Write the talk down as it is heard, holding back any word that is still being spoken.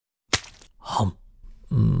Hum.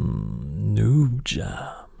 Noob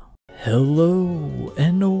Jam. Hello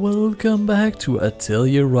and welcome back to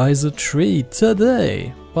Atelier Ryza trade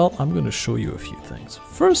today. Well, I'm gonna show you a few things.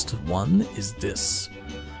 First one is this.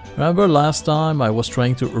 Remember last time I was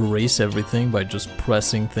trying to erase everything by just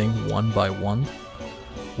pressing things one by one?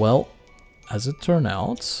 Well, as it turned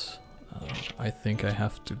out, I think I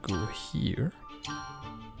have to go here.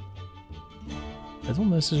 I don't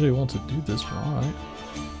necessarily want to do this, but alright.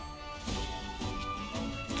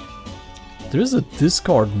 There's a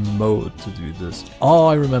discard mode to do this. Oh,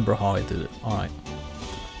 I remember how I did it. Alright.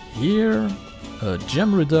 Here,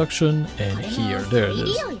 gem reduction, and here. There it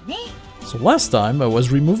is. So last time I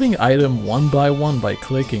was removing item one by one by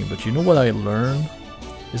clicking, but you know what I learned?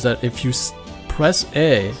 Is that if you press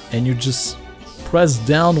A and you just press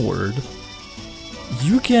downward,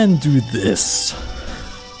 you can do this.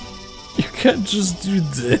 You can't just do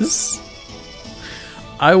this.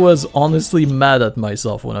 I was honestly mad at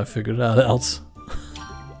myself when I figured that out.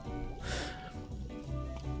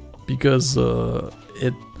 Because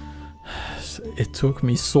it took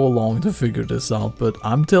me so long to figure this out, but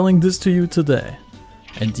I'm telling this to you today.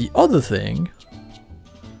 And the other thing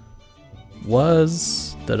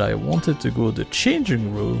was that I wanted to go to the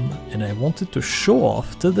changing room and I wanted to show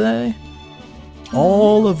off today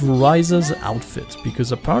all of Riza's outfits,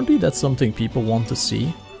 because apparently that's something people want to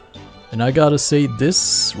see. And I gotta say,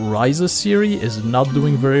 this Ryza series is not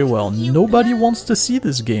doing very well. Nobody wants to see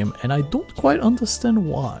this game, and I don't quite understand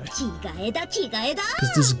why.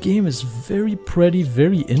 Because this game is very pretty,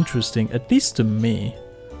 very interesting, at least to me.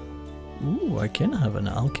 Ooh, I can have an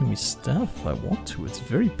alchemy staff if I want to. It's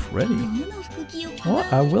very pretty. Well,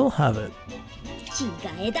 I will have it.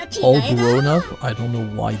 All grown up. I don't know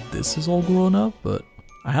why this is all grown up, but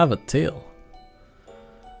I have a tail.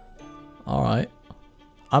 Alright.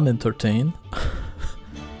 I'm entertained.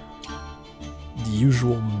 The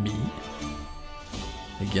usual me.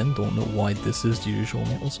 Again, don't know why this is the usual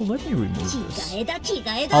me. Also, let me remove this.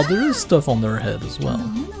 Oh, there is stuff on their head as well.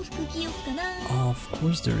 Oh, of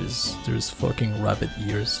course there is. There's fucking rabbit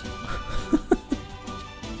ears.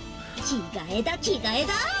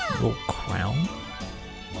 Little crown.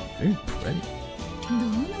 Very pretty.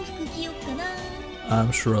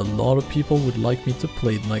 I'm sure a lot of people would like me to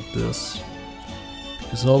play it like this.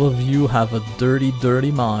 Because all of you have a dirty,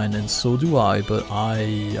 dirty mind, and so do I, but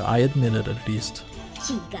I admit it at least.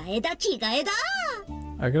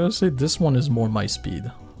 I gotta say, this one is more my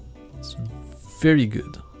speed. It's very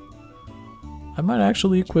good. I might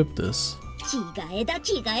actually equip this.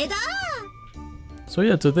 So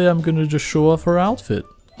yeah, today I'm gonna just show off her outfit.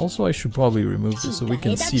 Also, I should probably remove this so we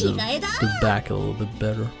can see the back a little bit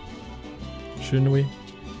better. Shouldn't we?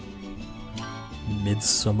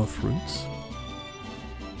 Midsummer fruits?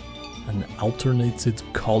 An alternated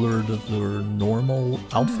color of their normal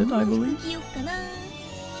outfit, I believe?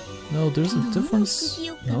 No, there's a difference.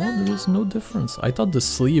 No, there is no difference. I thought the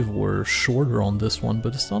sleeves were shorter on this one,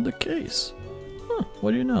 but it's not the case. Huh,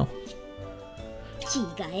 what do you know?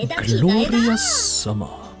 Glorious Summer.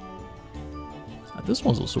 This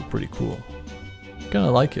one's also pretty cool.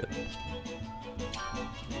 Kinda like it.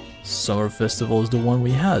 Summer Festival is the one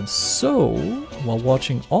we had, so while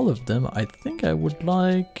watching all of them, I think I would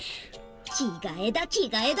like...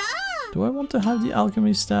 Do I want to have the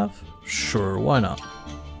alchemy staff? Sure, why not?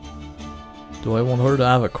 Do I want her to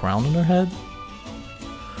have a crown on her head?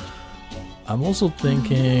 I'm also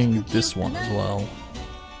thinking this one as well.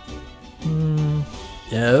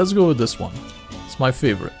 Yeah, let's go with this one. It's my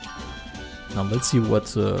favorite. Now let's see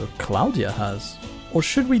what Claudia has. Or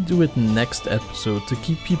should we do it next episode to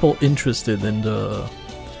keep people interested in the...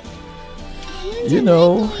 You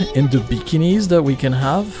know, in the bikinis that we can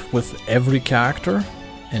have with every character.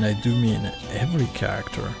 And I do mean every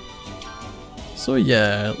character. So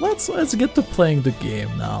yeah, let's get to playing the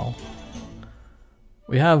game now.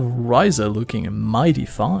 We have Riza looking mighty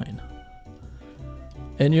fine.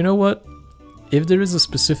 And you know what? If there is a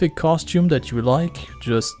specific costume that you like,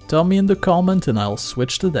 just tell me in the comment and I'll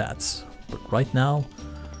switch to that. But right now,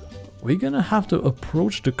 we're gonna have to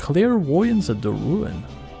approach the clairvoyants at the ruin.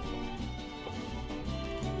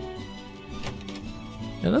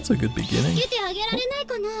 Yeah, that's a good beginning.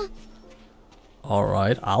 Oh.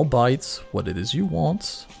 Alright, I'll bite what it is you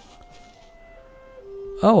want.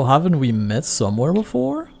 Oh, haven't we met somewhere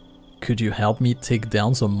before? Could you help me take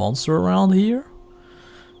down some monster around here?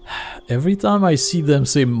 Every time I see them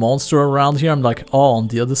say monster around here, I'm like, oh, on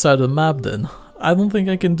the other side of the map then. I don't think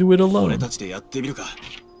I can do it alone.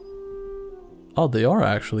 Oh, they are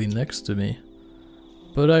actually next to me.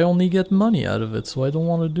 But I only get money out of it, so I don't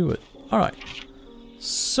want to do it. Alright.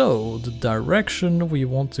 So, the direction we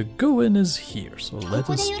want to go in is here, so let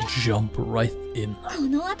us jump right in. こ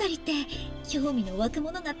の辺りって興味の湧く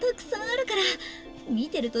ものがたくさんあるから見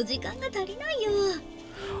てると時間が足りないよ。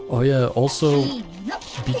 Oh yeah, also,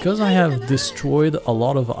 because I have destroyed a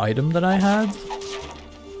lot of item that I had,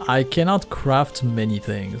 I cannot craft many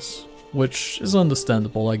things, which is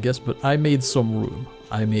understandable I guess, but I made some room.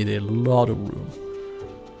 I made a lot of room.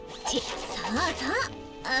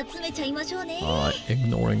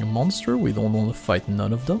 Ignoring a monster, we don't want to fight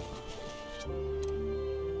none of them.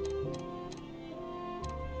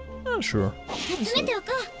 Sure.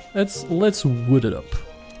 Let's wood it up.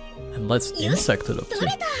 And let's insect it up too.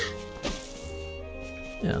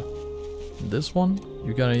 Yeah. This one,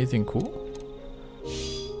 you got anything cool?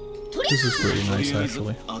 This is pretty nice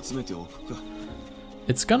actually.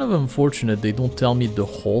 It's kind of unfortunate they don't tell me the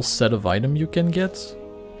whole set of item you can get.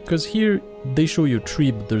 Because here, they show you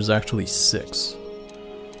 3, but there's actually 6.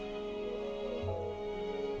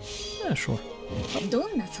 Yeah, sure. And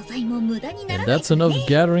that's enough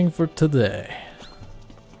gathering for today.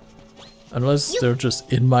 Unless they're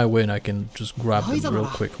just in my way and I can just grab them real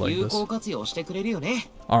quick like this.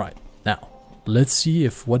 Alright, now, let's see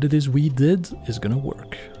if what it is we did is gonna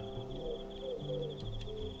work.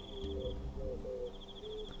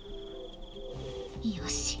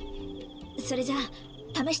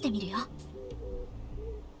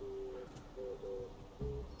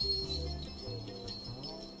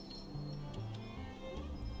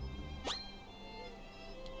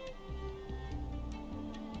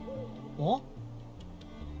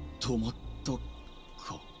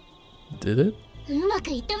 Did it? うま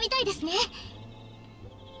くいったみたいですね。よ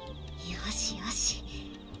しよし。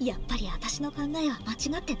やっぱり私の考えは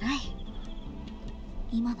間違ってない。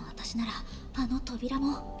今の私ならあの扉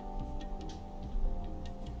も。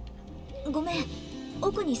ごめん、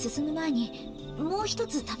奥に進む前にもう一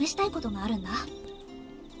つ試したいことがあるんだ。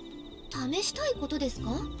試したいことです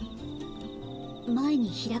か？前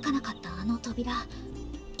に開かなかったあの扉、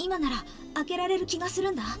今なら開けられる気がす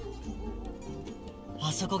るんだ。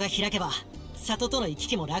あそこが開けば里との行き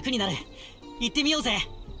来も楽になる。行ってみようぜ。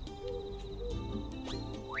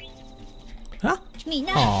Huh? みん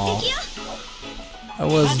な、敵よ。 I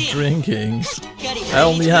was drinking. I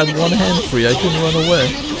only had one hand free, I couldn't run away.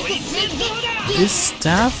 This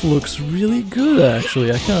staff looks really good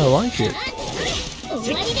actually, I kinda like it.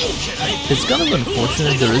 It's kind of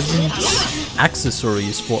unfortunate there isn't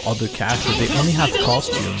accessories for other characters, they only have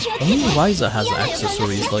costumes. Only Riza has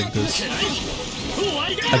accessories like this.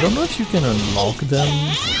 I don't know if you can unlock them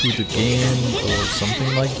through the game or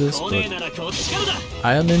something like this, but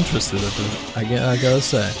I am interested at it. I gotta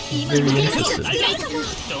say, very interested.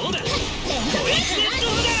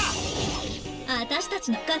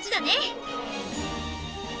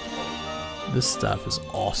 This staff is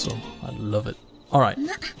awesome. I love it. Alright,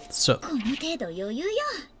 so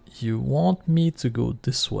you want me to go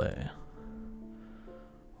this way?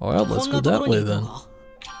 Alright, let's go that way then.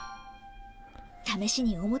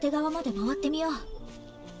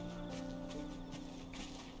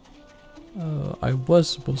 I was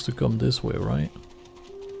supposed to come this way, right?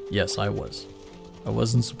 Yes, I was. I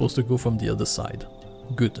wasn't supposed to go from the other side.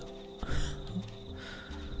 Good.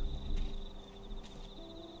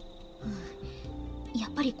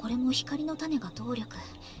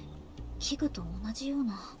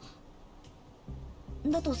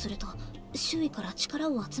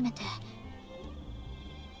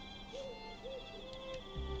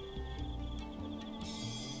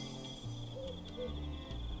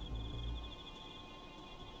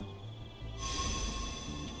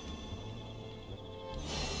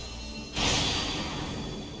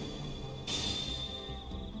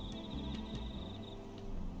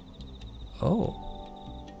 Oh.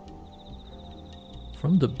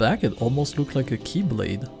 From the back it almost looked like a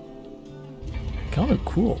keyblade. Kinda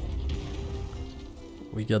cool.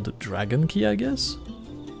 We got the dragon key, I guess?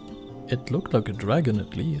 It looked like a dragon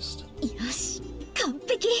at least.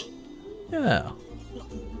 Yeah.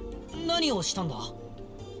 何をしたんだ？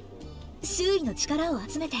周囲の力を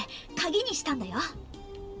集めて鍵にしたんだよ。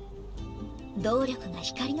動力が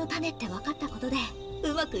光の種って分かったことで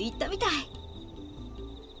うまくいったみたい。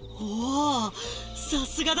おお、さ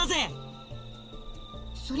すがだぜ。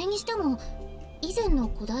それにしても以前の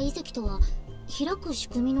古代遺跡とは開く仕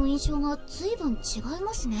組みの印象が随分違い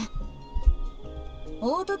ますね。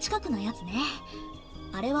オート近くのやつね。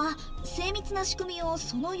あれは精密な仕組みを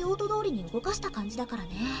その用途通りに動かした感じだからね。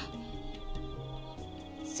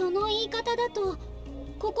その言い方だと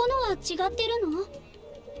ここのは違ってるの？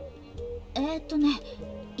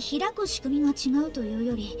開く仕組みが違うという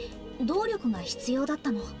より動力が必要だっ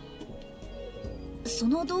たの。そ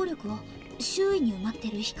の動力を周囲に埋まって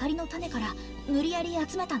る光の種から無理やり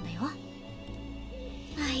集めたんだよ。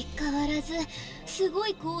相変わらずすご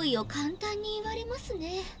い行為を簡単に言われます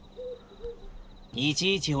ね。い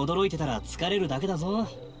ちいち驚いてたら疲れるだけだぞ。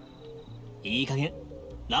いい加減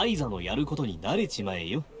ライザのやることに慣れちまえ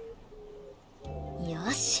よ。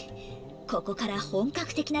よし、ここから本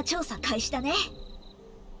格的な調査開始だね。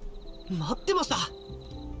待ってました。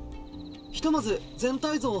ひとまず全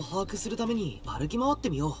体像を把握するために歩き回って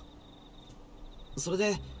みよう。それ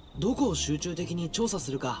でどこを集中的に調査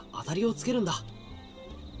するか当たりをつけるんだ。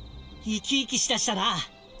生き生きしだしたな。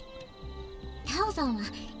タオさんは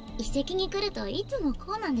遺跡に来るといつも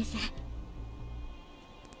こうなんです。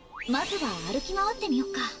まずは歩き回ってみよっ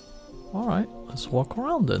か。Alright, let's walk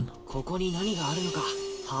around then. ここに何があるのか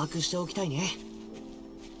把握しておきたいね。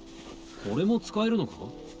これも使えるのか？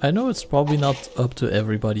 I know it's probably not up to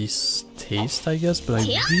everybody's taste, I guess, but I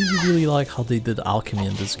really like how they did alchemy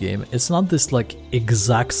in this game. It's not this like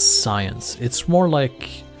exact science. It's more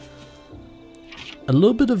like a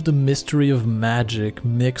little bit of the mystery of magic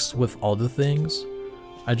mixed with other things.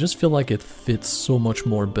 I just feel like it fits so much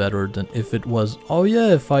more better than if it was, oh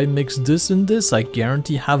yeah, if I mix this and this, I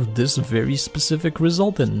guarantee have this very specific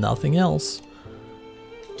result and nothing else.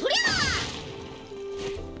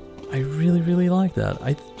 I really like that.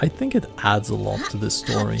 I think it adds a lot to this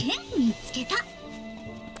story.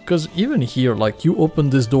 Because even here, like, you open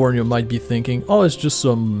this door and you might be thinking, oh, it's just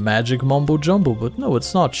some magic mumbo jumbo, but no,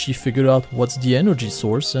 it's not. She figured out what's the energy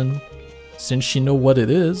source, and since she knows what it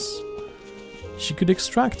is, she could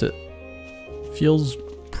extract it. Feels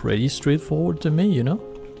pretty straightforward to me, you know?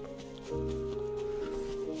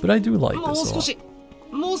 But I do like this a lot.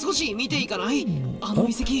 もう少し見ていかない？あの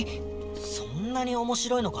遺跡。そんなに面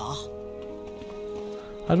白いのか？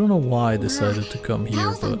 I don't know why I decided to come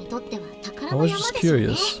here, but I was just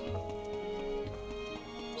curious.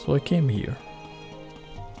 So I came here.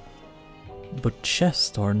 But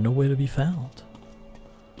chests are nowhere to be found.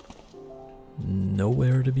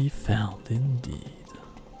 Nowhere to be found indeed.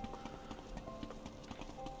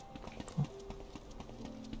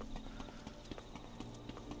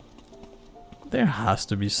 There has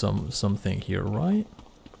to be something here, right?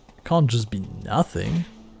 Can't just be nothing.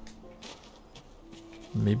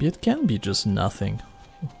 Maybe it can be just nothing.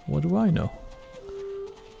 What do I know?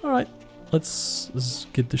 Alright, let's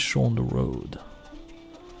get this show on the road.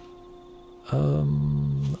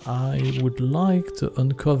 I would like to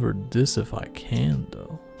uncover this if I can,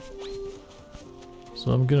 though.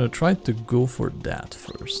 So I'm gonna try to go for that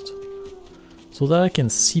first, so that I can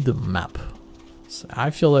see the map. So I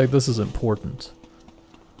feel like this is important.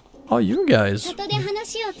 Oh, you guys,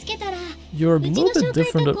 you're a little bit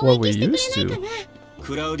different than what we're used to.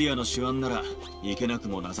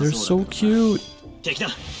 They're so cute.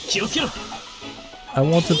 I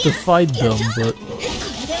wanted to fight them, but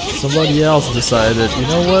somebody else decided, you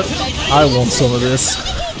know what? I want some of this.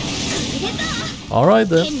 Alright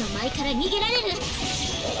then.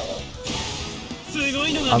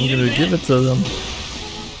 I'm gonna give it to them.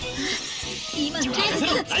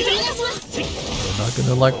 They're not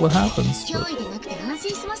gonna like what happens.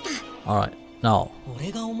 Alright, now,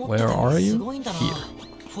 where are you? Here.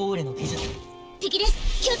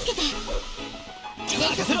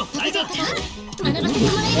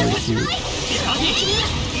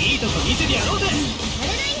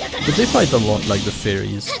 But they fight a lot like the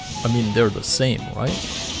fairies. I mean, they're the same, right?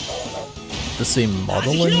 The same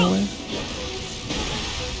model anyway.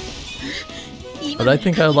 But I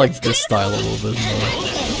think I like this style a little bit more.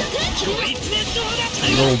 A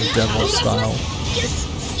little demo style.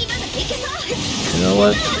 You know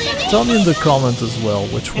what? Tell me in the comments as well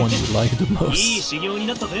which one you like the most.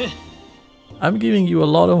 I'm giving you a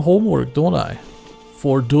lot of homework, don't I?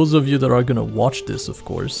 For those of you that are gonna watch this, of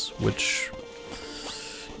course, which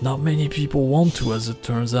not many people want to, as it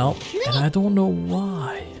turns out, and I don't know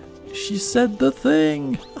why. She said the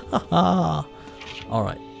thing! Haha!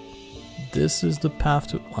 Alright. This is the path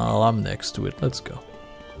to... Well, I'm next to it. Let's go.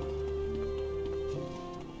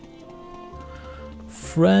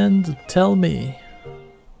 Friend, tell me.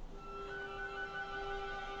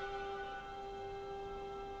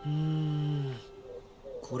 Hmm.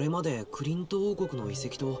 これまでクリント王国の遺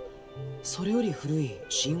跡とそれより古い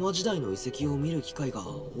神話時代の遺跡を見る機会が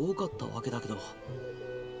多かったわけだけど、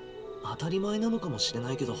当たり前なのかもしれ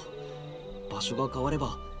ないけど、場所が変われ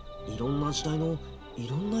ばいろんな時代のい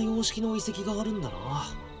ろんな様式の遺跡があるんだな。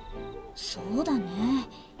そうだね。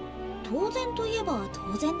当然といえば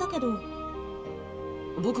当然だけど、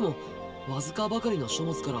僕もわずかばかりの書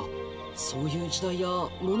物からそういう時代やも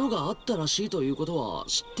のがあったらしいということは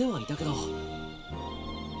知ってはいたけど、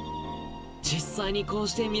実際にこう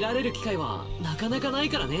して見られる機会はなかなかない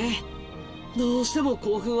からね。どうしても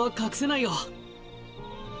興奮は隠せないよ。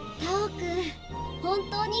タオくん、本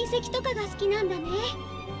当に遺跡とかが好きなんだね。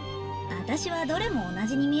私はどれも同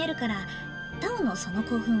じに見えるから、タオのその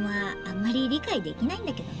興奮はあんまり理解できないん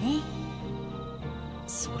だけどね。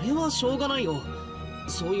それはしょうがないよ。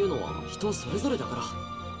そういうのは人それぞれだから。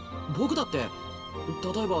僕だって例え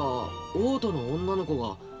ばオートの女の子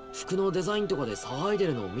が服のデザインとかで騒いで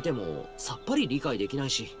るのを見てもさっぱり理解できない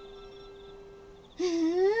し。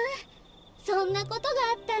そんなことが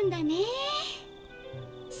あったんだね。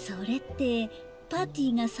それってパテ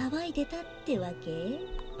ィが騒いでたってわけ？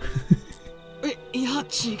いや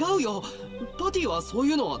違うよ。パティはそう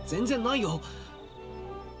いうのは全然ないよ。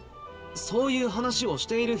そういう話をし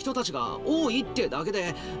ている人たちが多いってだけで、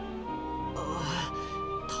例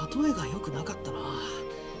えが良くなかったな。タ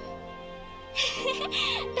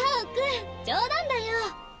オくん、冗談だよ。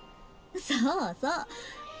そうそう、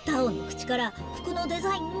タオの口から服のデ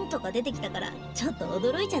ザインとか出てきたからちょっと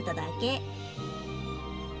驚いちゃっただけ。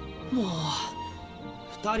もう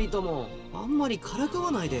二人ともあんまりからか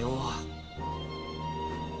わないでよ。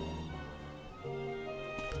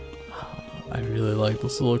I really like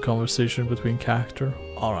this little conversation between character.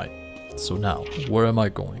 Alright, so now, where am I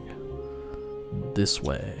going? This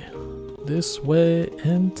way. This way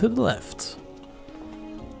and to the left.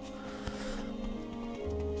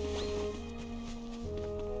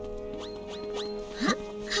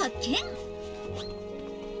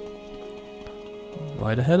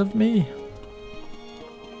 Right ahead of me.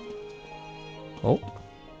 Oh.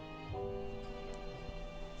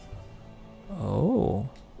 Oh.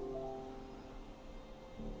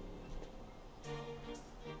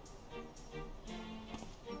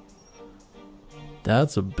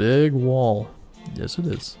 That's a big wall. Yes, it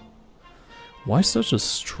is. Why such a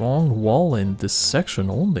strong wall in this section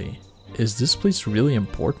only? Is this place really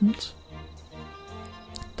important?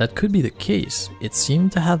 That could be the case. It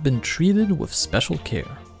seemed to have been treated with special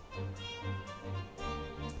care.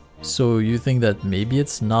 So you think that maybe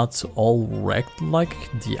it's not all wrecked like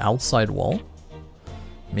the outside wall?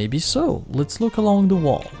 Maybe so. Let's look along the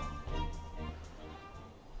wall.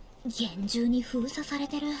 厳重に封鎖され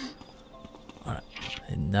てる。Alright,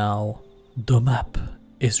 and now the map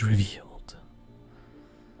is revealed.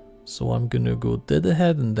 So I'm gonna go dead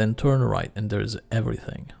ahead and then turn right, and there's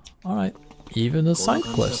everything. Alright, even a side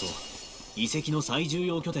quest. 遺跡の最重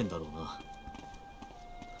要拠点だろ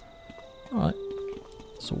うな。Alright,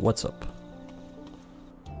 so what's up?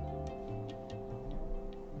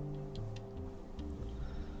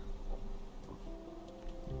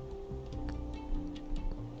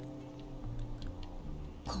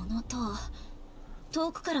 This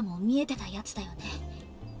遠くからも見えてたやつだよね。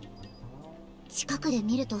近くで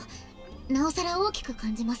見るとなおさら大きく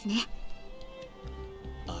感じますね。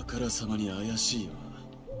あからさまに怪しいよな、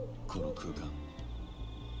この空間。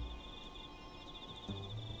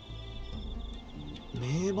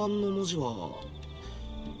銘板の文字は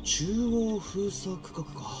中央封鎖区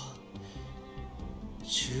画か。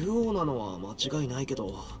中央なのは間違いないけ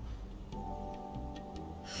ど。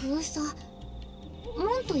封鎖、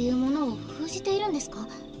門というものを封じているんですか？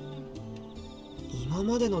今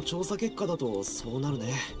までの調査結果だとそうなる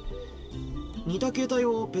ね。似た形態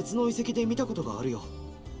を別の遺跡で見たことがあるよ。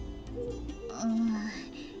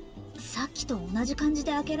さっきと同じ感じ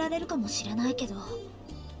で開けられるかもしれないけど。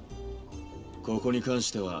ここに関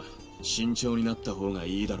しては慎重になった方が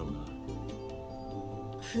いいだろうな。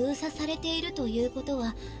封鎖されているということ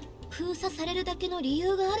は封鎖されるだけの理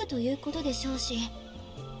由があるということでしょうし。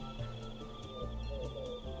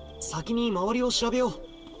先に周りを調べよう。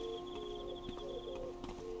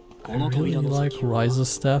I really like Ryza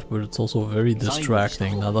staff, but it's also very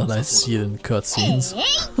distracting now that I see it in cutscenes.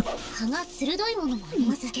 刃が鋭いものもあり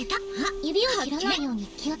ます。指を切らないように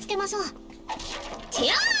気をつけましょう。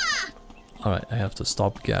Alright, I have to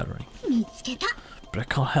stop gathering. 見つけた。 But I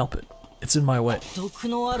can't help it. It's in my way. 毒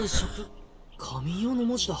のある食。神代の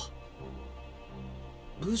文字だ。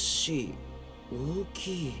物資、大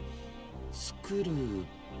きい、作る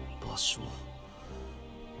場所。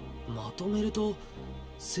まとめると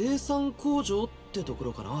生産工場ってとこ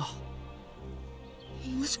ろかな。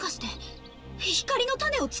もしかして光の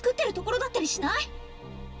種を作ってるところだったりしない？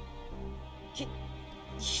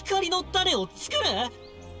光の種を作る？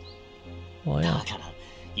 Well, だ yeah. から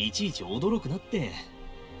いちいち驚くなって。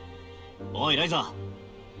おいライザ、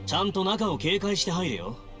ちゃんと中を警戒して入れ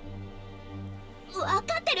よ。分かっ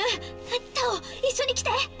てる。タオ、一緒に来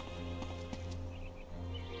て。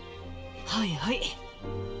はいはい。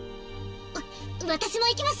私も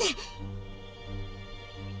行きます。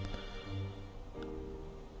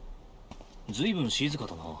ずいぶん静か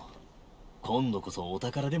だな。今度こそお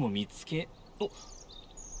宝でも見つけ。お、こ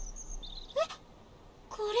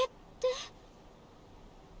れっ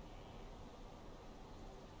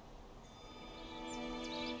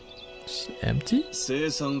て。Empty?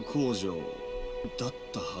 生産工場だっ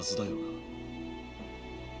たはずだよな。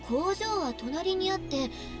工場は隣にあっ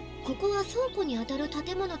て、ここは倉庫にあたる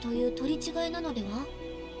建物という取り違いなのでは？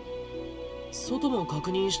外も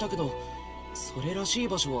確認したけど、それらしい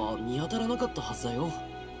場所は見当たらなかったはずだよ。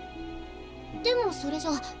でもそれじ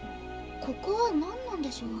ゃ、ここは何なん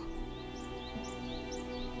でしょう？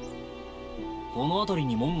この辺り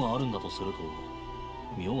に門があるんだとすると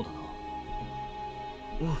妙だな。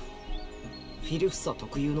うん。フィルフサ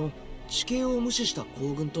特有の地形を無視した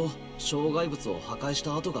行軍と障害物を破壊し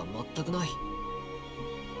た跡が全くない。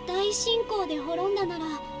大侵攻で滅んだなら、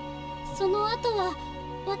その後は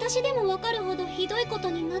私でもわかるほどひどいこ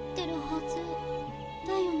とになってるはず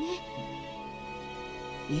だよね。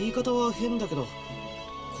言い方は変だけど、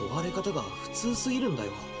壊れ方が普通すぎるんだ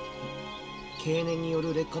よ。経年によ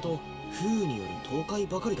る劣化と風雨による倒壊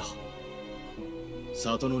ばかりだ。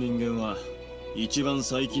里の人間は一番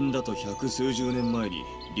最近だと百数十年前に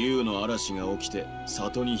竜の嵐が起きて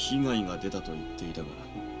里に被害が出たと言っていたが、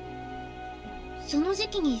その時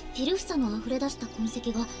期にフィルフサの溢れ出した痕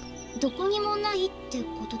跡がどこにもないって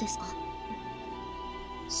ことですか？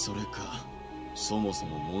それか、そもそ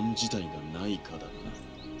も門自体がないかだ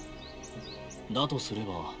な。だとすれ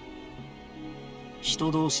ば人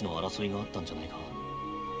同士の争いがあったんじゃないか。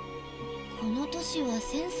この都市は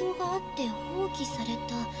戦争があって放棄され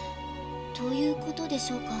たということで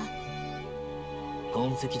しょうか？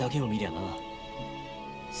痕跡だけを見りゃな。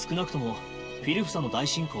少なくともフィルフサの大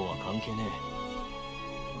侵攻は関係ね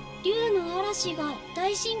竜の嵐が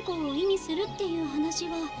大侵攻を意味するっていう話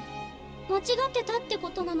は間違ってたってこ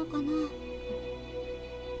となのかな？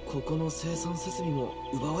ここの生産設備も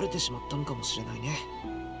奪われてしまったのかもしれないね。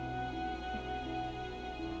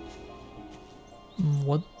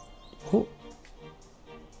What? Oh.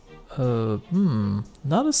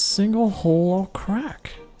 Not a single hole or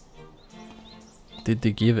crack. Did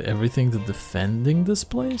they give everything to defending this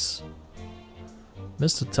place?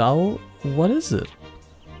 Mr. Tao, what is it?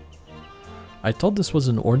 I thought this was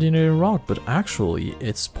an ordinary rock, but actually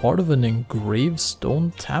it's part of an engraved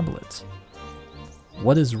stone tablet.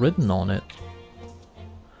 What is written on it?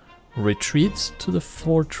 Retreat to the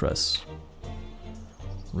fortress.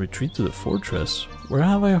 Retreat to the fortress? Where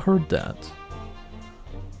have I heard that?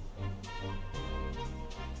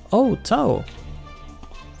 Oh, Tao!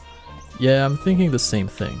 Yeah, I'm thinking the same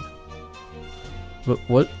thing. But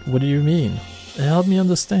what do you mean? Help me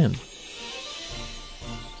understand.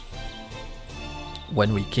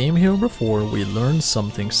 When we came here before, we learned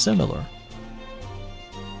something similar.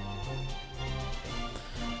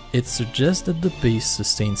 It suggests that the base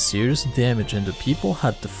sustained serious damage and the people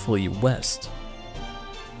had to flee west.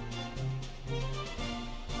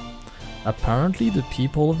 Apparently, the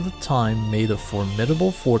people of the time made a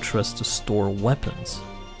formidable fortress to store weapons.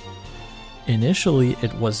 Initially,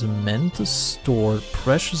 it was meant to store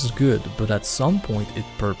precious goods, but at some point its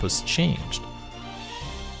purpose changed.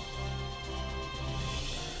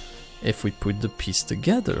 If we put the piece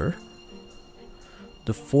together,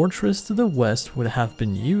 the fortress to the west would have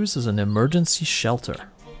been used as an emergency shelter.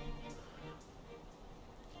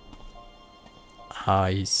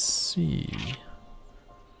 I see.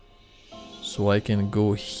 So I can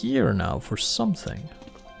go here now for something.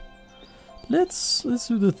 Let's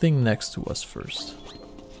do the thing next to us first.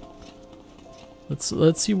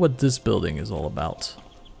 Let's see what this building is all about.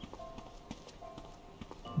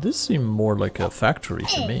 This seemed more like a factory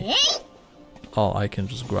to me. Oh, I can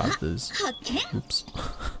just grab this. Oops.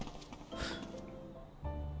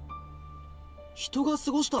 人が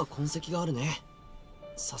過ごした痕跡があるね。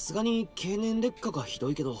さすがに経年劣化がひ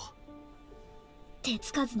どいけど。手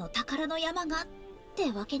つかずの宝の山がっ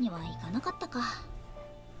てわけにはいかなかったか。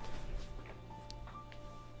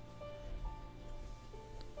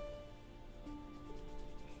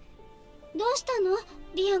どうしたの、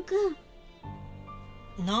リアン君？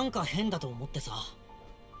なんか変だと思ってさ。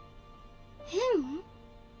変？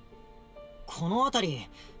この辺り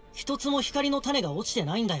一つも光の種が落ちて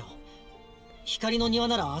ないんだよ。光の庭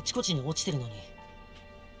ならあちこちに落ちてるのに。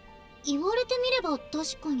言われてみれば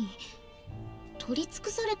確かに取り尽く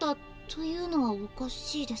されたというのはおか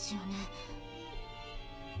しいですよね。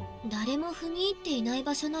誰も踏み入っていない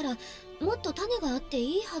場所ならもっと種があって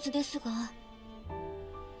いいはずですが、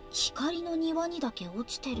光の庭にだけ落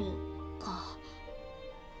ちてるか。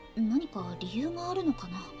何か理由があるのか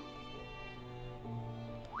な。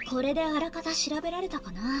これであらかた調べられた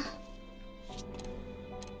かな。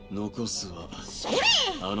残すは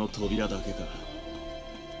あの扉だけか。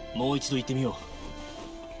もう一度行ってみよ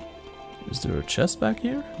う。 Is there a chest back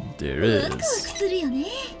here? There ワクワク is. するよね。や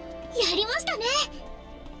りましたね。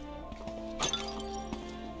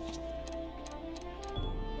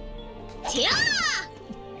てや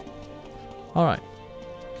ー Alright.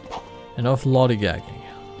 Enough lollygagging.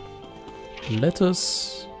 Let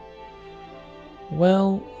us...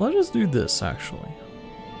 Well, let us do this actually.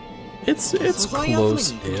 It's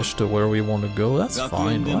close-ish to where we want to go, that's 学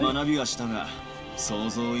fine, 園で right? 学びはしたが、想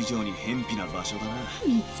像以上に偏僻な場所だな。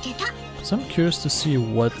見つけた。 So I'm curious to see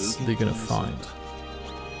what they're gonna find.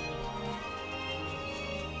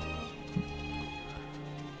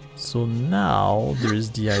 So now there's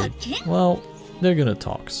the idea. Well, they're gonna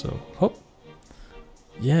talk, so hope.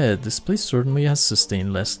 Yeah, this place certainly has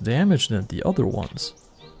sustained less damage than the other ones.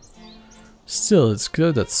 Still, it's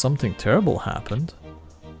good that something terrible happened.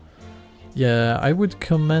 Yeah, I would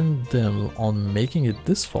commend them on making it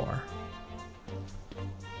this far.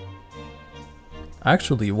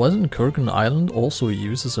 Actually, wasn't Kark Island also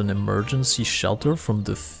used as an emergency shelter from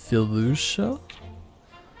the Felucia?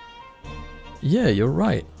 Yeah, you're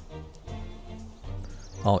right.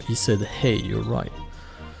 Oh, he said, hey, you're right.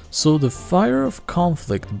 So the fire of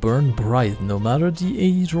conflict burned bright no matter the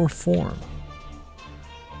age or form.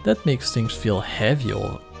 That makes things feel heavy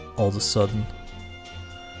all of a sudden.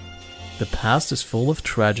 The past is full of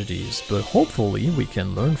tragedies, but hopefully we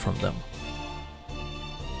can learn from them.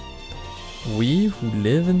 We who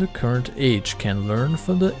live in the current age can learn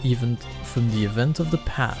from the event of the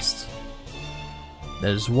past.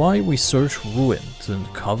 That is why we search ruin to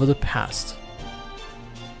uncover the past.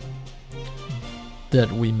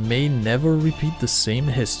 That we may never repeat the same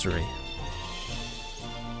history.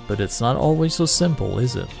 But it's not always so simple,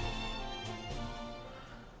 is it?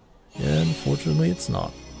 Yeah, unfortunately it's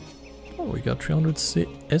not. Oh, we got 300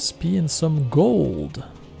 SP and some gold.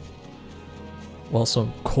 Well,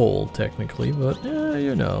 some coal technically, but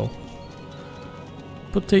you know.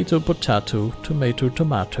 Potato, potato, tomato,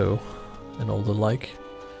 tomato, and all the like.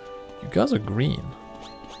 You guys are green.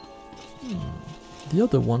 The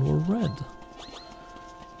other one were red.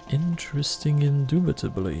 Interesting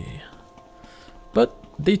indubitably. But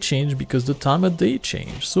they changed because the time of day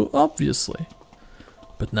changed, so obviously.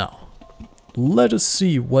 But now, let us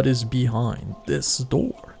see what is behind this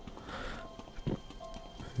door.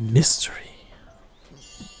 Mystery.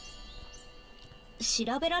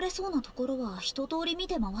 調べられそうなところは一通り見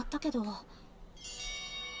て回ったけど、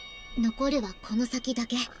残るはこの先だ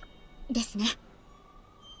けですね。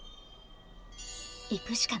行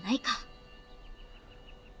くしかないか。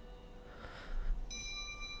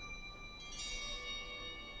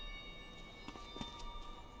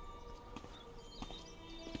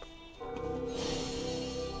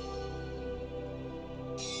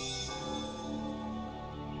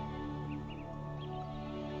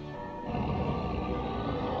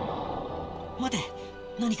待て、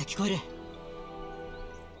何か聞こえる。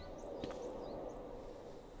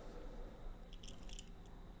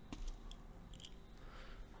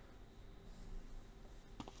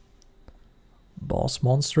Boss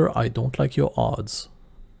monster, I don't like your odds.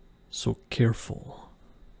 So careful.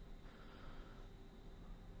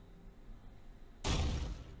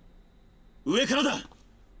 上からだ。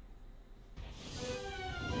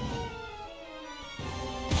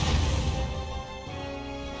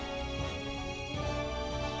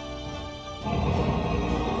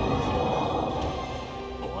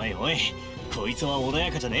おいおい、こいつは穏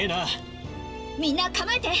やかじゃねえな。みんな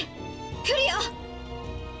構えて。来るよ。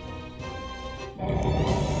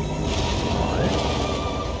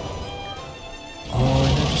Oh,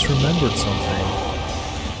 and I just remembered something.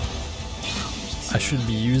 I should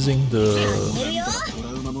be using the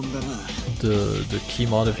key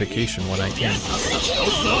modification when I can.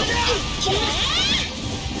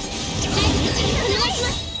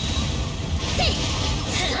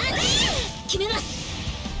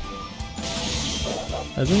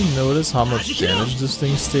 I didn't notice how much damage this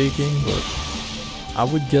thing's taking, but I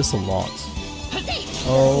would guess a lot.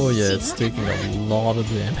 Oh yeah, it's taking a lot of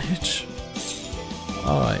damage.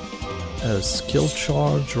 Alright, skill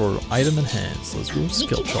charge or item enhance. Let's go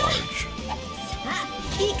skill charge.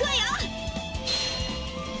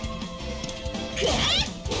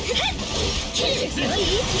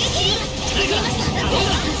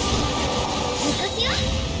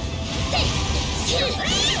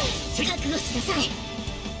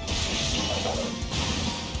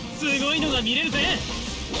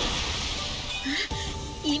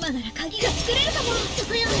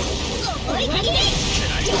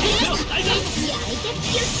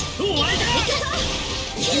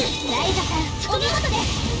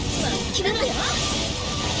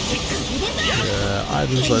 Yeah, I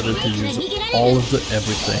decided to use all of the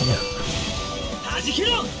everything.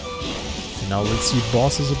 Now let's see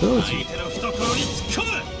boss's ability.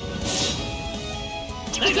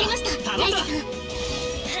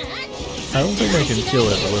 I don't think I can kill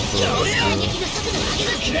it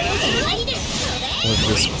with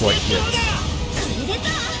this quite yet.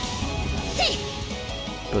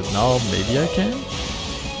 But now maybe I can?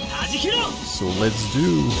 So let's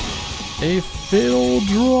do a fatal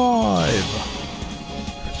drive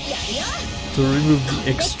to remove the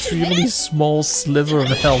extremely small sliver of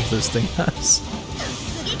health this thing has.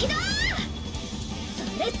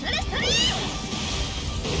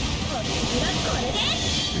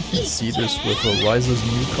 You can see this with Ryza's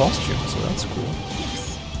new costume, so that's cool.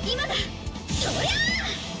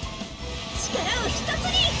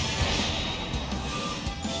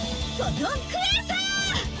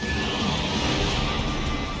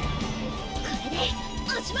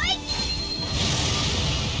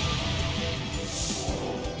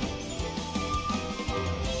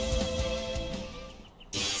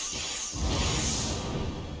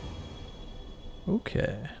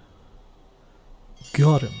 Okay.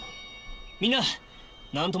 Got him. みんな、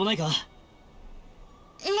なんともないか？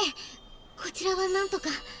ええ、こちらはなんとか。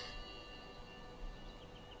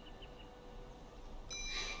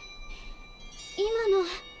今の何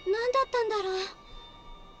だったんだろ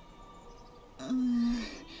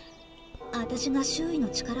う。私が周囲の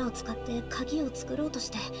力を使って鍵を作ろうと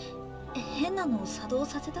して変なのを作動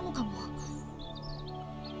させたのかも。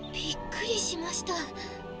びっくりしました。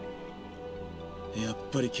やっ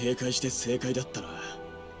ぱり警戒して正解だったな。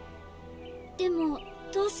でも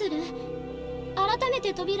どうする？改め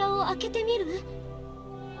て扉を開けてみる？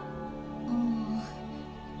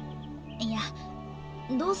いや、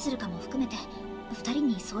どうするかも含めて2人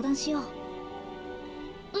に相談しよう。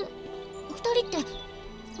2人って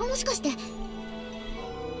もしかして？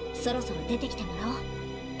そろそろ出てきてもらおう。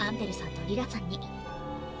アンペルさんとリラさんに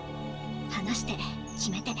話して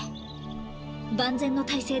決めて、万全の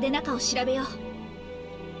体制で中を調べよう。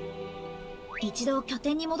一度拠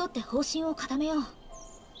点に戻って方針を固めよう。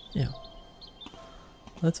Yeah.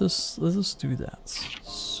 Let us do that.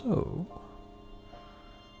 So,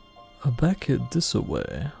 back it this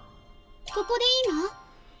away. ここでいい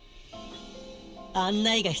の？案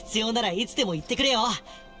内が必要ならいつでも言ってくれよ。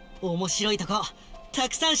面白いとこた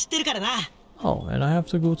くさん知ってるからな。Oh, and I have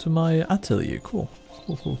to go to my atelier. Cool.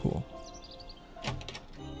 Cool.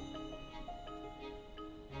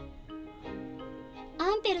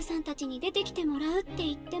 アンペルさんたちに出てきてもらうって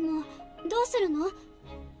言ってもどうするの？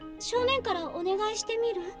正面からお願いして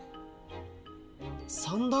みる？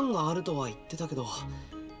算段があるとは言ってたけど、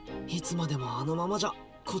いつまでもあのままじゃ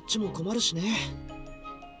こっちも困るしね。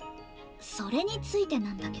それについて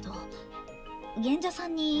なんだけど、賢者さ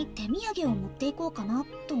んに手土産を持っていこうかな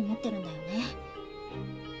と思ってるんだよね。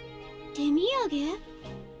手土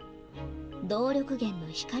産？動力源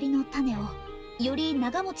の光の種をより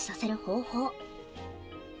長持ちさせる方法。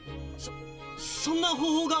そんな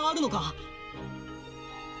方法があるのか？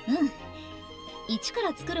一か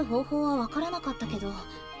ら作る方法は分からなかったけど、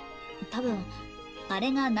多分あ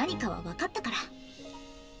れが何かは分かったから。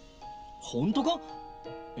本当か？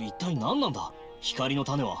一体何なんだ光の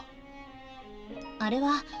種は？あれ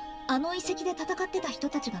はあの遺跡で戦ってた人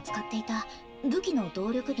たちが使っていた武器の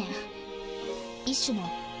動力源、一種の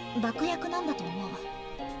爆薬なんだと思う。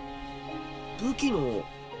武器の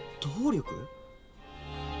動力？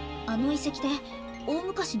あの遺跡で大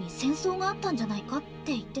昔に戦争があったんじゃないかっ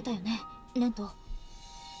て言ってたよね、レント。あ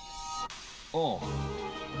あ、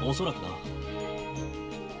おそらくな。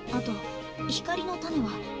あと光の種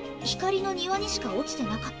は光の庭にしか落ちて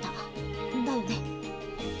なかったんだよね。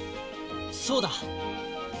そうだ、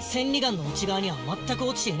千里眼の内側には全く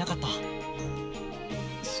落ちていなかった。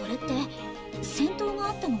それって戦闘が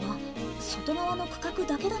あったのは外側の区画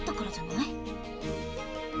だけだったからじゃない？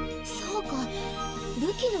そうか、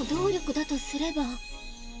武器の動力だとすれば、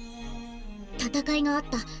戦いがあっ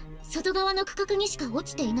た外側の区画にしか落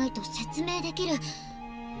ちていないと説明できる。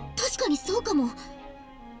確かにそうかも。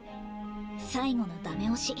最後のダメ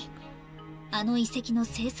押し、あの遺跡の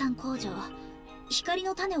生産工場、光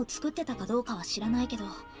の種を作ってたかどうかは知らないけど、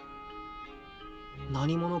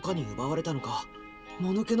何者かに奪われたのか。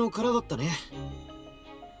もぬけの殻だったね。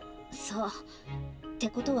そうって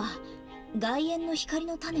ことは外縁の光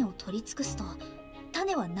の種を取り尽くすと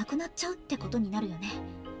種はなくなっちゃうってことになるよね。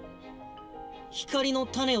光の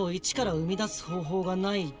種を一から生み出す方法が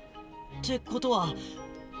ないってことは、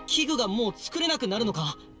器具がもう作れなくなるの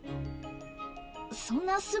か？そん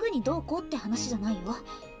なすぐにどうこうって話じゃないよ。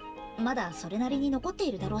まだそれなりに残って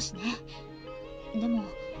いるだろうしね。でも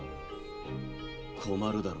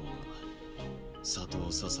困るだろうな。里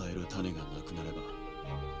を支える種がなくなれば。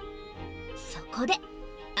そこで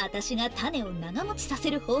私が種を長持ちさせ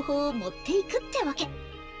る方法を持っていくってわけ。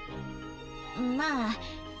まあ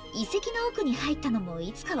遺跡の奥に入ったのも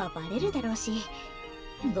いつかはバレるだろうし、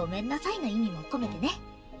ごめんなさいの意味も込めてね。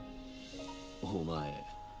お前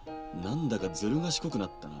なんだかずる賢くな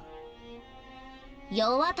ったな。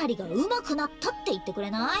世当たりが上手くなったって言ってくれ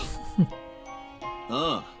ない？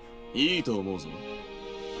ああ、いいと思うぞ。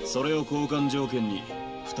それを交換条件に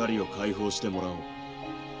2人を解放してもらおう。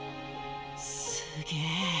すげえ。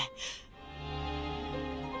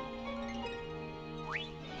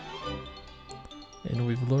And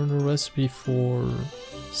we've learned a recipe for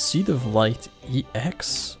Seed of Light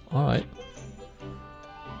EX. Alright.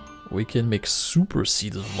 We can make Super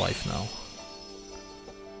Seed of Life now.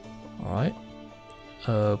 Alright.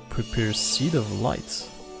 Prepare Seed of Light.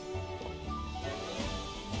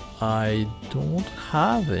 I don't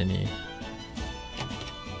have any.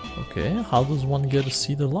 Okay, how does one get a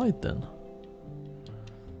Seed of Light then?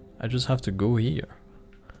 I just have to go here.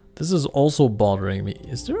 This is also bothering me.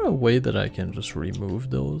 Is there a way that I can just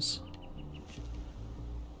remove those?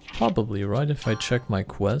 Probably, right? If I check my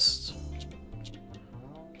quest.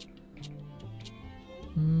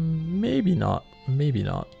 Maybe not. Maybe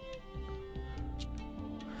not.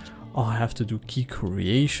 Oh, I have to do key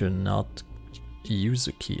creation, not use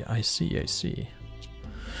a key. I see, I see.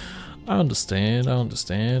 I understand, I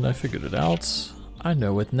understand. I figured it out. I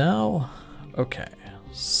know it now. Okay,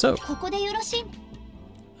 so.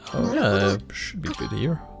 Oh yeah, should be good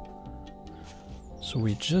here. So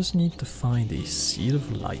we just need to find a Seed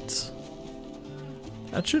of Light.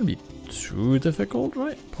 That shouldn't be too difficult,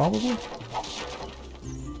 right? Probably.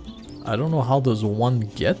 I don't know how does one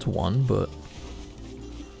get one, but...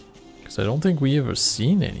 because I don't think we ever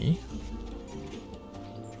seen any.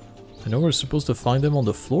 I know we're supposed to find them on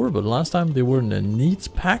the floor, but last time they were in a neat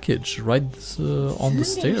package right on the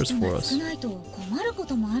stairs for us.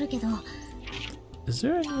 Is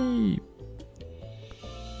there any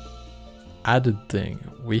added thing?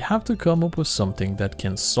 We have to come up with something that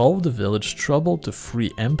can solve the village trouble to free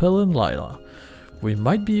Empel and Lila. We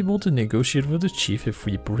might be able to negotiate with the chief if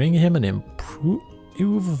we bring him an improved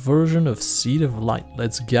version of Seed of Light.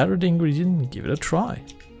 Let's gather the ingredient and give it a try.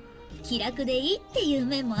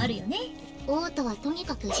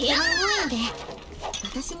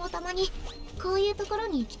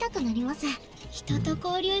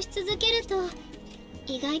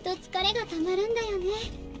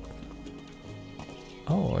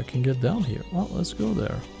 Oh, I can get down here. Well, let's go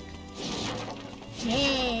there.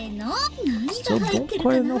 Still don't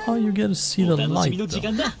quite know how you get a Seed of Light,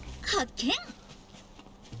 though.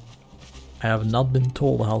 I have not been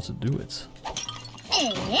told how to do it.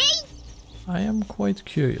 I am quite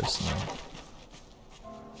curious now.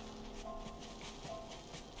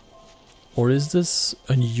 Or is this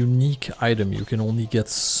a unique item you can only get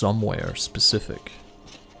somewhere specific?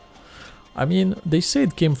 I mean, they say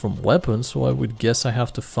it came from weapons, so I would guess I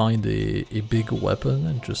have to find a big weapon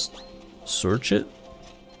and just search it?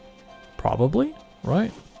 Probably,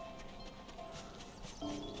 right?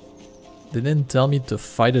 They didn't tell me to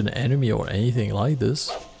fight an enemy or anything like this.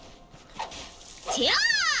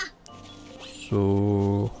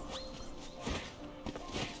 So...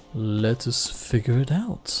 let us figure it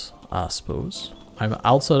out, I suppose. I'm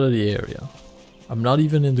outside of the area. I'm not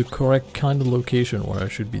even in the correct kind of location where I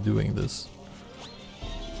should be doing this.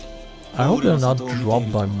 I hope they're not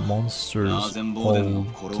dropped by monsters although...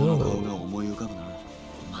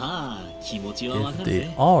 if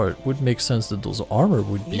they are, it would make sense that those armor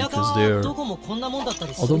would be, because they're...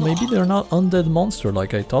 although maybe they're not undead monster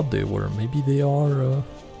like I thought they were. Maybe they are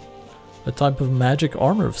a type of magic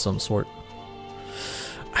armor of some sort.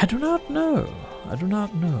 I do not know. I do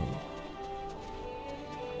not know.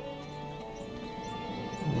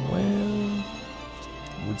 Where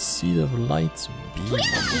would Seed of Light be? Where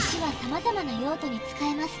could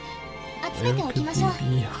they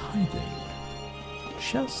be hiding?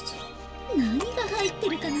 Chest?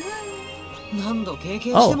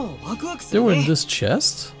 Oh, they were in this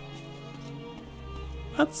chest?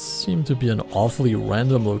 That seemed to be an awfully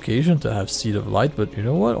random location to have Seed of Light, but you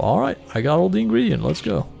know what? Alright, I got all the ingredient, let's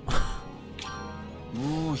go.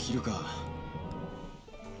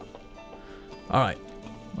 Alright,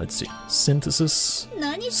 let's see. Synthesis,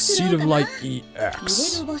 Seed of Light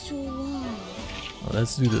EX. Well,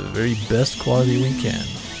 let's do the very best quality we can.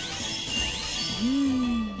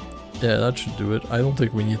 Yeah, that should do it. I don't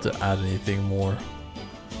think we need to add anything more.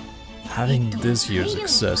 Having this here is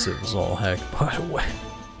excessive as all heck, by the way.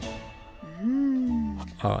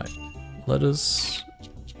 Alright, let us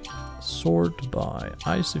sort by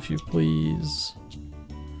ice if you please.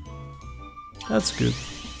 That's good.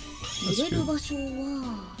 That's good.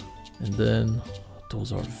 And then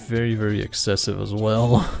those are very, very excessive as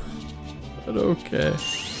well. But okay.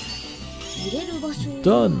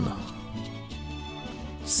 Done.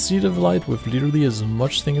 Seed of light with literally as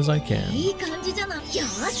much thing as I can. Could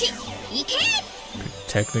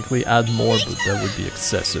technically add more, but that would be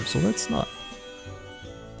excessive, so let's not.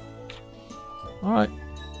 Alright.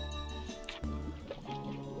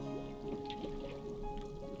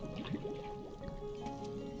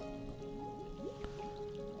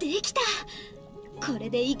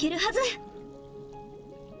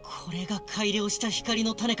これが改良した光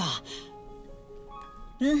の種か。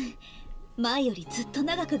うん。前よりずっと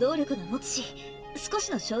長く動力が持つし、少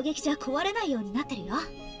しの衝撃じゃ壊れないようになってるよ。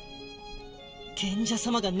賢者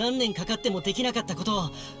様が何年かかってもできなかったことを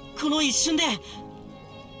この一瞬で。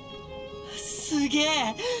すげえ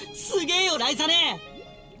よライザネ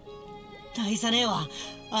ー。ライザネーは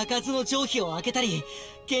開かずの蒸気を開けたり、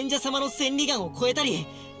賢者様の千里眼を超えたり、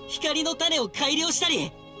光の種を改良した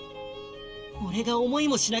り。俺が思い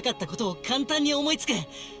もしなかったことを簡単に思いつく。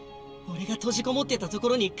俺が閉じこもってたとこ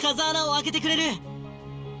ろに風穴を開けてくれる。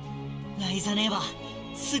ライザネーは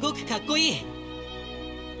すごくかっこいい。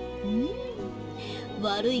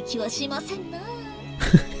悪い気はしませんな。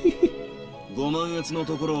ご満悦の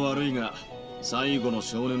ところ悪いが、最後の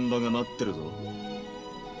正念場が待ってるぞ。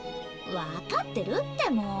わかってるって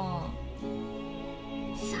も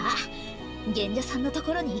う。さあ、賢者さんのと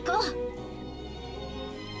ころに行こう。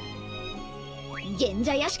賢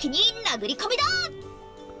者屋敷に殴り込みだ。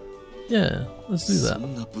Yeah, let's do that. そ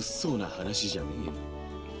んな物騒な話じゃね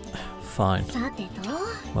え。Fine. さてと、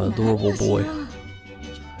 My adorable boy.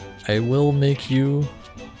 I will make you.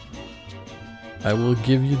 I will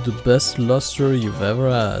give you the best luster you've ever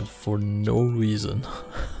had for no reason.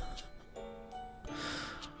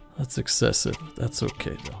 That's excessive. That's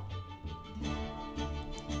okay though.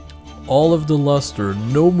 All of the luster,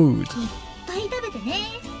 no mood.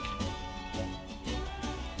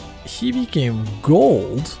 He became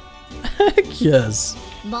gold? Heck yes.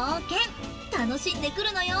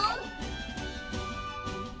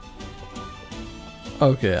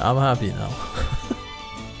 Okay, I'm happy now.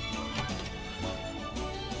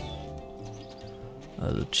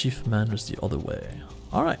 The chief man is the other way.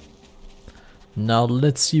 Alright. Now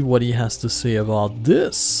let's see what he has to say about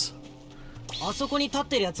this.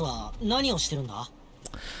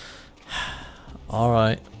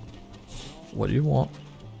 Alright. What do you want?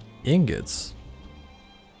 Ingots?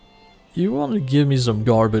 You want to give me some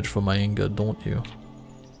garbage for my ingot, don't you?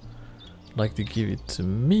 Like to give it to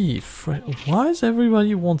me. Why is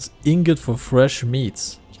everybody wants ingot for fresh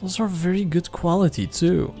meats? Those are very good quality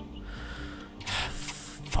too.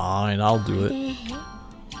 Fine, I'll do it.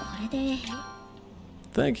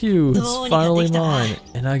 Thank you, it's finally mine.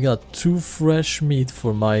 And I got 2 fresh meat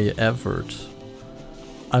for my effort.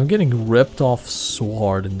 I'm getting ripped off so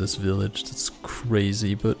hard in this village, that's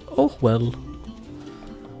crazy, but oh well.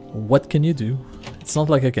 What can you do? It's not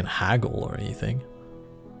like I can haggle or anything.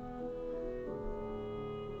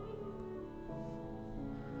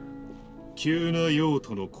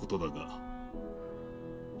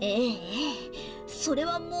 Eh, それ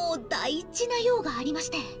はもう大事な用がありま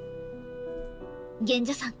して。賢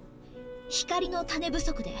者さん、光の種不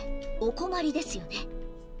足でお困りですよね。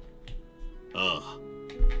ああ、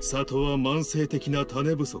里は慢性的な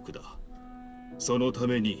種不足だ。そのた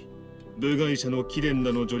めに部外者の貴殿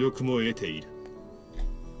らの助力も得ている。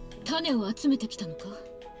種を集めてきたのか？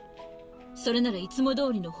それならいつも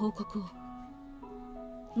通りの報告を。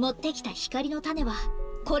持ってきた光の種は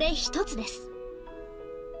これ一つです。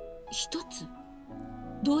一つ？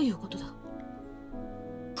どういうことだ？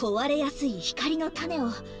壊れやすい光の種を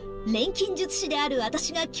錬金術師である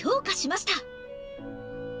私が強化しました。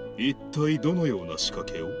一体どのような仕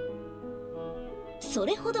掛けを？そ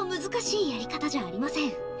れほど難しいやり方じゃありませ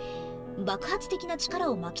ん。爆発的な力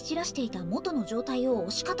をまき散らしていた元の状態を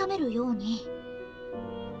押し固めるように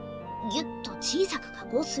ギュッと小さく加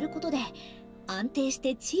工することで安定し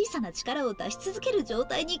て小さな力を出し続ける状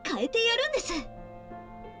態に変えてやるんです。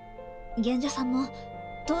賢者さんも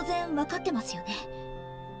当然分かってますよね。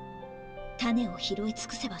種を拾い尽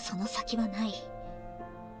くせばその先はない。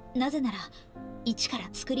なぜなら一から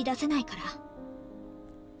作り出せないか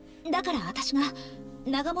ら。だから私が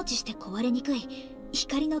長持ちして壊れにくい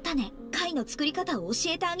光の種貝の作り方を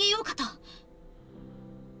教えてあげようかと。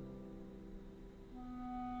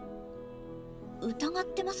疑っ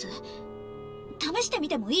てます？試してみ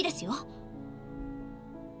てもいいですよ。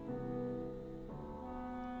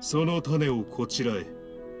その種をこちらへ。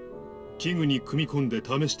器具に組み込んで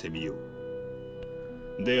試してみよ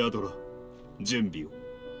う。デアドラ、準備を。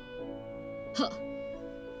は。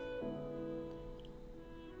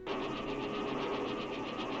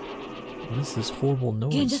What is this horrible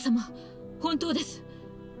賢者 noise? 様、本当です。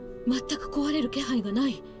全く壊れる気配がな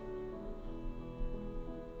い。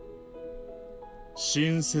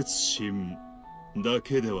親切心だ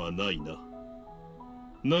けではないな。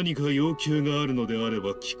何か要求があるのであれ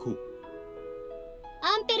ば聞こう。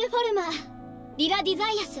アンペルフォルマー、リラ・ディザ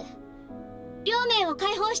イアス、両名を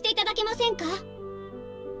解放していただけませんか？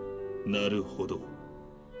なるほど、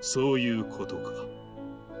そういうことか。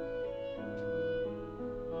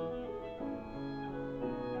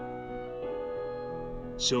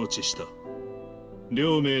承知した。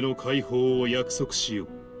両名の解放を約束しよう。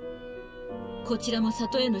こちらも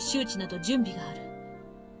里への周知など準備がある。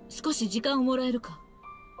少し時間をもらえるか？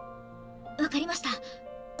わかりました。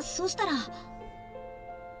そうしたら、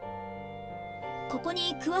ここ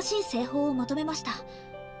に詳しい製法をまとめました。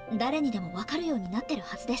誰にでもわかるようになってる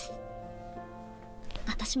はずです。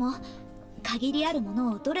私も限りあるも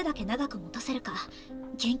のをどれだけ長く持たせるか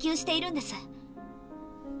研究しているんです。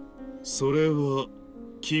それは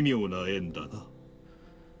奇妙な縁だな。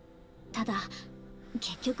ただ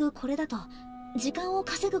結局これだと時間を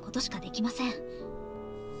稼ぐことしかできません。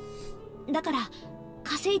だから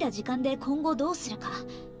稼いだ時間で今後どうするか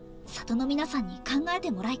里の皆さんに考え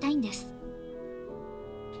てもらいたいんです。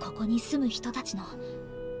ここに住む人たちの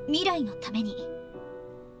未来のために。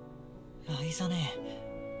ライザね。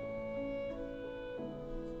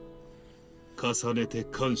重ねて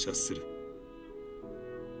感謝する。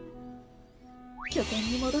拠点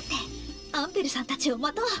に戻ってアンペルさんたちを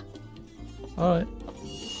待とう。Alright.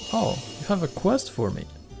 Oh, you have a quest for me.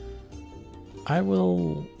 I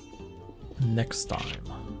will next time.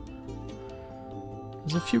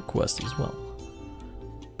 There's a few quests as well.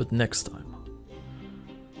 But next time.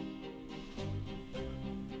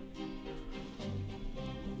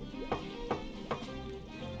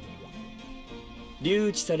 留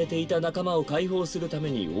置されていた仲間を解放するた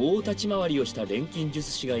めに大立ち回りをした錬金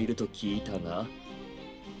術師がいると聞いたが。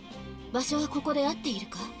場所はここで合っている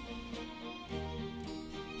か？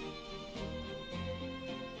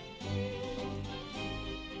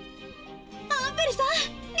アンペルさん、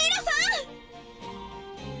リラさ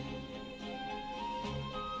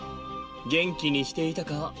ん。元気にしていた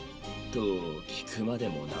かと聞くまで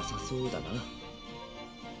もなさそうだな。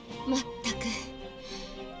まったく、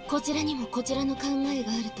こちらにもこちらの考え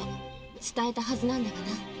があると伝えたはずなんだがな。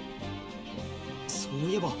そう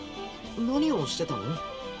いえば何をしてたの？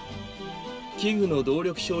器具の動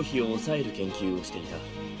力消費を抑える研究をしていた。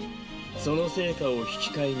その成果を引き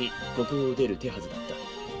換えにここを出る手はずだっ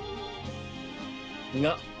た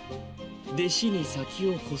が、弟子に先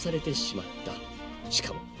を越されてしまった。し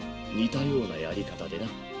かも似たようなやり方でな。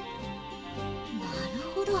なる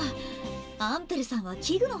ほど、アンペルさんは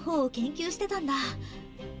器具の方を研究してたんだ。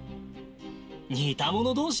似た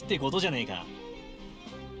者同士ってことじゃねえか。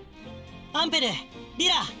アンペル、リ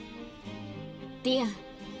ラ。ディアン、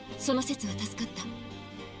その説は助かっ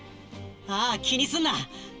た。ああ、気にすんな。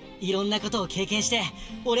いろんなことを経験して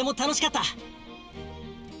俺も楽しかった。は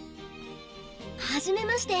じめ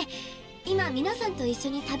まして。今皆さんと一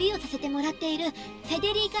緒に旅をさせてもらっているフェ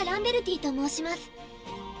デリーカ・ランベルティと申します。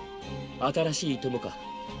新しい友か。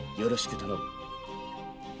よろしく頼む。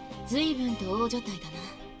随分と大所帯だな。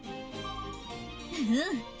うん、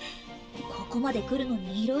ここまで来るの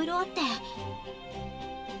に色々あって。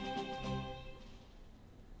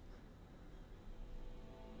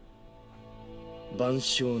万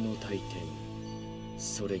象の大天、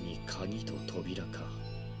それに鍵と扉か。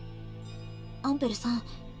アンペルさん、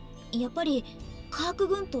やっぱりカーク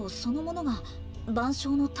群島そのものが万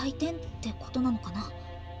象の大天ってことなのかな？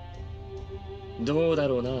どうだ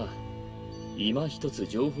ろうな。今一つ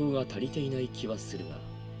情報が足りていない気はするが。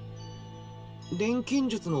錬金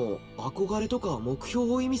術の憧れとか目標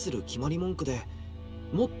を意味する決まり文句で、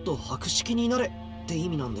もっと博識になれって意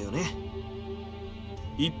味なんだよね。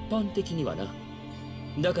一般的にはな。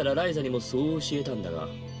だからライザにもそう教えたんだが。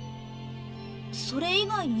それ以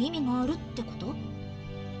外の意味があるってこと？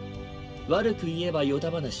悪く言えばヨタ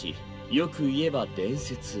話、よく言えば伝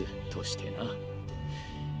説としてな。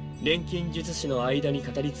錬金術師の間に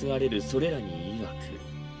語り継がれるそれらに曰く、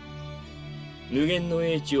無限の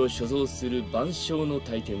英知を所蔵する万象の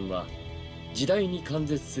大天は、時代に関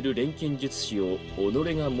絶する錬金術師を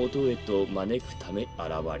己が元へと招くため現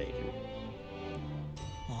れる。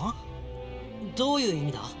あ？どういう意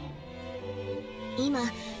味だ？今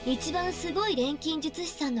一番すごい錬金術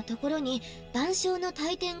師さんのところに万象の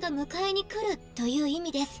大天が迎えに来るという意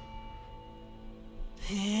味です。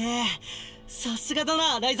へえ、さすがだ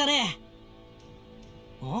な、ライザね。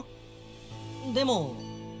でも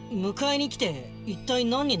迎えに来て一体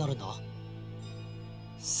何になるんだ？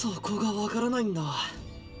そこがわからないんだ。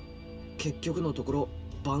結局のところ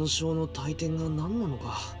万象の大天が何なの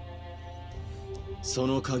か。そ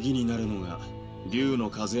の鍵になるのが竜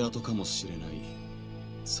の風跡かもしれない。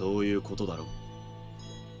そういうことだろ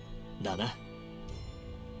う。だな。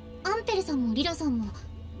アンペルさんもリラさんも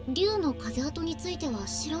竜の風跡については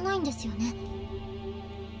知らないんですよね。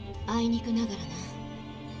あいにくなが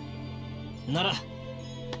らなら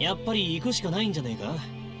やっぱり行くしかないんじゃねえか。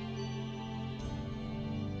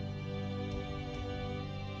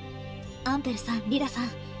アンペルさん、リラさん、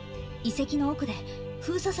遺跡の奥で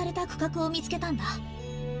封鎖された区画を見つけたんだ。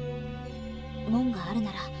門がある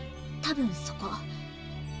なら多分そこ、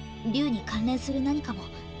竜に関連する何かも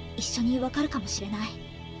一緒にわかるかもしれない。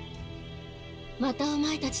またお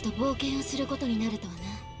前たちと冒険をすることになるとはな。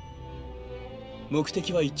目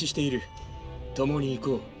的は一致している。共に行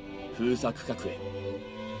こう、封鎖区画へ。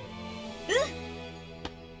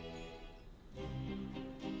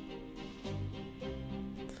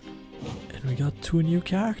And we got 2 new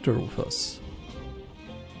characters with us.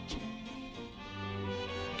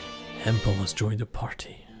 Hempel has joined the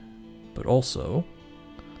party. But also...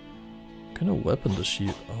 what kind of weapon does she...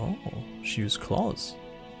 oh, she uses claws.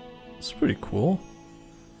 That's pretty cool.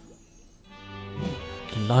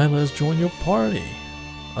 Lila has joined your party.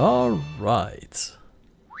 Alright.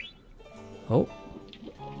 Oh.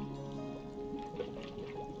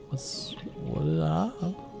 What is that?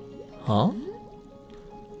 Huh?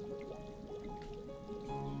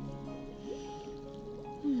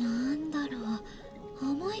 なんだろう、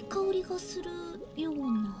甘い香りがするよう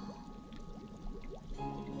な。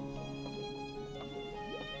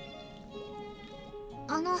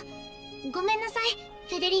ごめんなさい、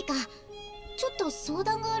フェデリーカ。ちょっと相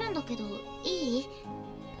談があるんだけど、いい？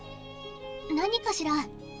何かしら？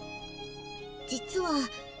実は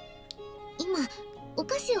今お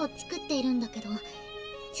菓子を作っているんだけど、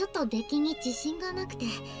ちょっと出来に自信がなくて、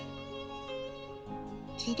フ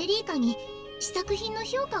ェデリーカに試作品の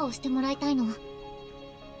評価をしてもらいたいの。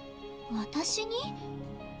私に？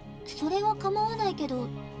それは構わないけど、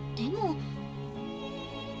でも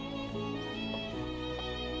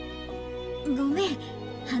ごめん、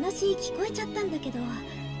話聞こえちゃったんだけど、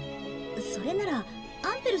それならアン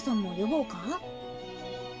ペルさんも呼ぼうか？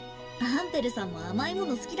アンペルさんも甘いも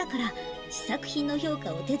の好きだから試作品の評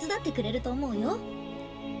価を手伝ってくれると思うよ。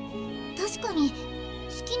確かに好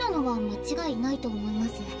きなのは間違いないと思いま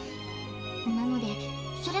す。なので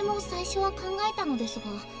それも最初は考えたのですが、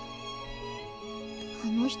あ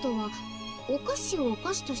の人はお菓子をお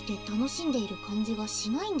菓子として楽しんでいる感じがし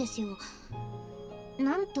ないんですよ。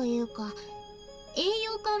なんというか栄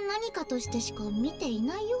養か何かとしてしか見てい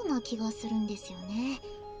ないような気がするんですよね。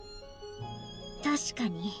確か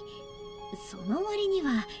にその割に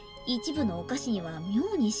は一部のお菓子には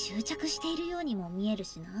妙に執着しているようにも見える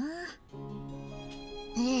しな。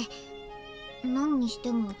ええ、何にし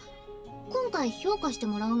ても今回評価して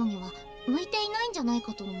もらうのには向いていないんじゃない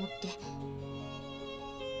かと思って。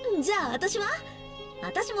じゃあ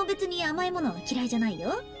私も別に甘いものは嫌いじゃない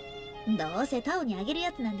よ。どうせタオにあげる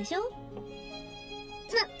やつなんでしょ。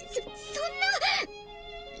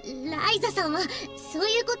そんなライザさんはそう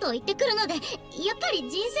いうことを言ってくるので、やっぱり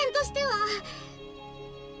人選としては。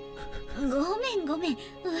ごめん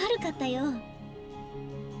悪かったよ。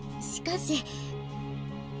しかしこ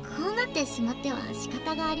うなってしまっては仕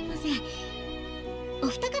方がありません。お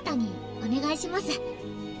二方にお願いします。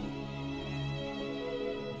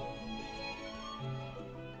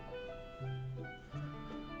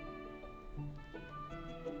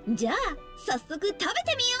じゃあ早速食べて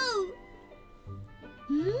みよ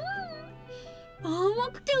う。甘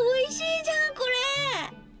くて美味しいじゃんこ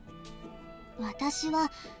れ。私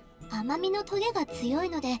は甘みのトゲが強い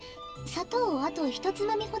ので砂糖をあと一つ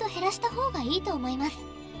まみほど減らした方がいいと思います。こ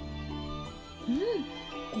れも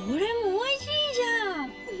美味しいじ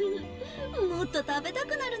ゃん。もっと食べた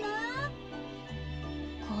くなるな。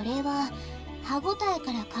これは歯ごたえ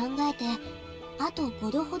から考えてあと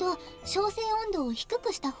5度ほど焼成温度を低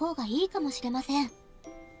くした方がいいかもしれません。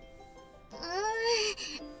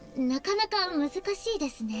なかなか難しいで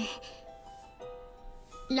すね。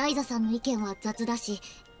ライザさんの意見は雑だし、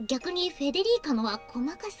逆にフェデリーカのは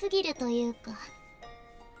細かすぎるというか。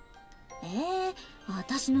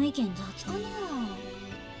私の意見雑かな。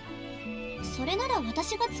それなら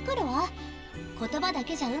私が作るわ。言葉だ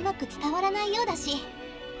けじゃうまく伝わらないようだし。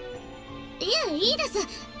いや、いいです、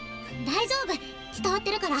大丈夫、伝わっ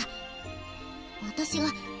てるから。私が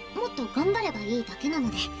もっと頑張ればいいだけなの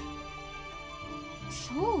で。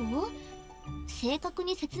そう正確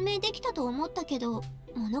に説明できたと思ったけど、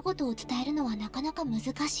物事を伝えるのはなかなか難し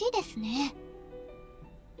いですね。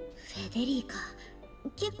フェデリーカ、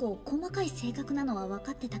結構細かい性格なのは分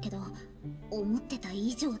かってたけど、思ってた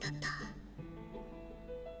以上だった。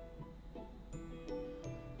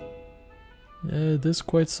Yeah, it is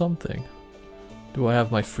quite something. Do I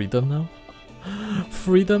have my freedom now?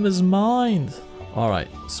 Freedom is mine! Alright,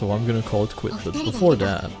 so I'm gonna call it quit, but before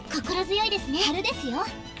that... 心強いですね。樽ですよ。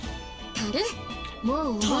樽？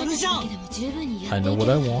もうお前たちだけでも十分にやっていける。 I know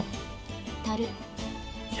what I want. 樽。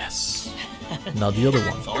Yes. Now the other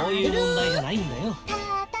one. そういう問題じゃないんだよ。よ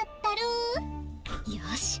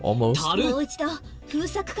し。 Almost. もう一度封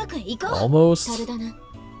鎖区画へ行こう。 Almost. 樽だな。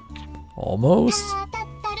 Almost.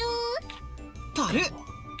 樽。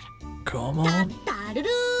 Come on. タルル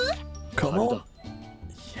Come on.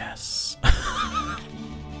 Yes.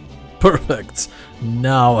 Perfect.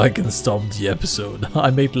 Now I can stop the episode. I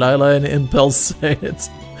made Lila and Impel say it.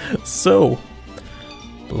 So,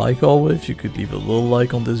 like always, if you could leave a little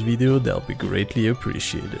like on this video, that'll be greatly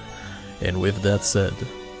appreciated. And with that said,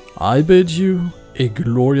 I bid you a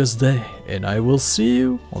glorious day, and I will see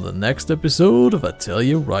you on the next episode of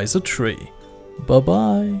Atelier Ryza 3. Bye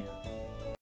bye.